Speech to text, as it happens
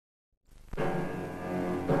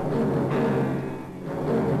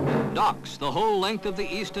Docks the whole length of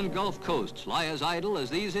the eastern Gulf coasts lie as idle as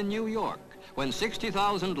these in New York, when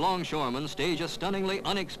 60,000 longshoremen stage a stunningly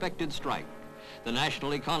unexpected strike. The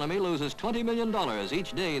national economy loses $20 million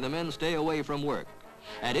each day the men stay away from work.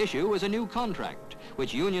 At issue is a new contract,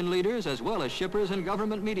 which union leaders as well as shippers and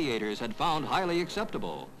government mediators had found highly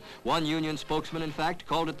acceptable. One union spokesman, in fact,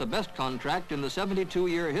 called it the best contract in the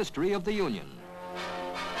 72-year history of the union.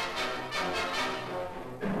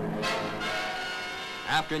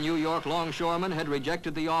 After New York longshoremen had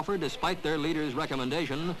rejected the offer despite their leader's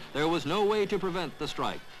recommendation, there was no way to prevent the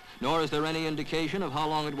strike. Nor is there any indication of how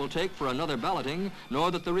long it will take for another balloting,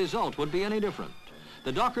 nor that the result would be any different.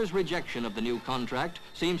 The dockers' rejection of the new contract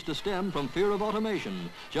seems to stem from fear of automation,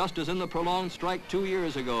 just as in the prolonged strike 2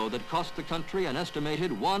 years ago that cost the country an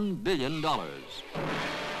estimated $1 billion.